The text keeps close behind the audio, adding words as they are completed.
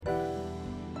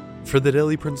For the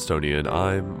Daily Princetonian,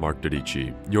 I'm Mark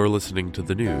Dodici. You're listening to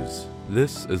the news.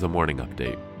 This is a morning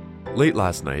update. Late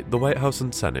last night, the White House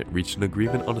and Senate reached an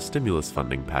agreement on a stimulus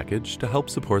funding package to help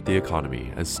support the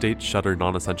economy as states shutter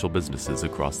non-essential businesses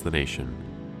across the nation.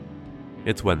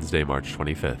 It's Wednesday, March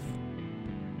 25th.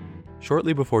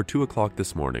 Shortly before 2 o'clock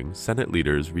this morning, Senate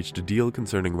leaders reached a deal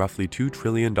concerning roughly $2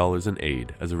 trillion in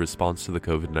aid as a response to the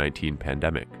COVID-19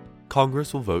 pandemic.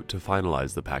 Congress will vote to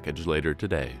finalize the package later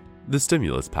today. The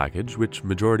stimulus package, which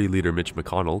Majority Leader Mitch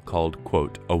McConnell called,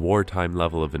 quote, a wartime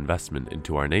level of investment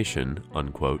into our nation,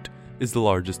 unquote, is the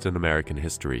largest in American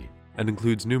history, and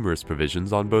includes numerous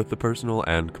provisions on both the personal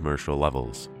and commercial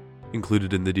levels.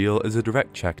 Included in the deal is a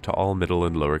direct check to all middle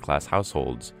and lower class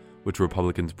households, which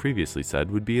Republicans previously said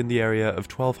would be in the area of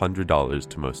 $1,200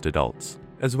 to most adults,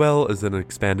 as well as an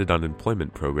expanded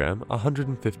unemployment program,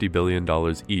 $150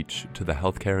 billion each to the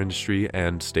healthcare industry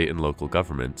and state and local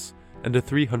governments, and a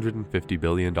 $350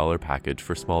 billion package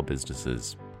for small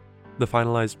businesses. The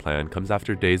finalized plan comes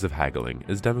after days of haggling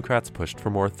as Democrats pushed for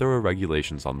more thorough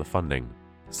regulations on the funding.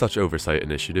 Such oversight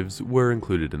initiatives were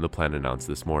included in the plan announced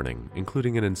this morning,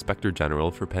 including an Inspector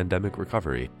General for Pandemic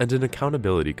Recovery and an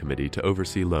Accountability Committee to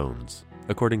oversee loans.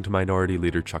 According to Minority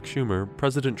Leader Chuck Schumer,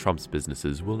 President Trump's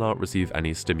businesses will not receive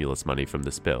any stimulus money from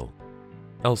this bill.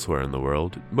 Elsewhere in the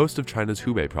world, most of China's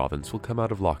Hubei province will come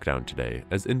out of lockdown today,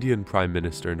 as Indian Prime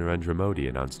Minister Narendra Modi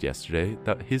announced yesterday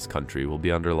that his country will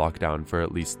be under lockdown for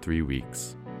at least 3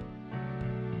 weeks.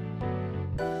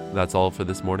 That's all for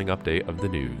this morning update of the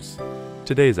news.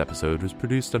 Today's episode was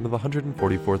produced under the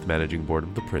 144th Managing Board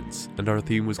of The Prince, and our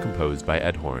theme was composed by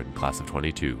Ed Horn, class of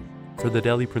 22. For the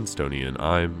Daily Princetonian,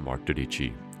 I'm Mark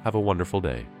Dodici. Have a wonderful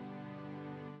day.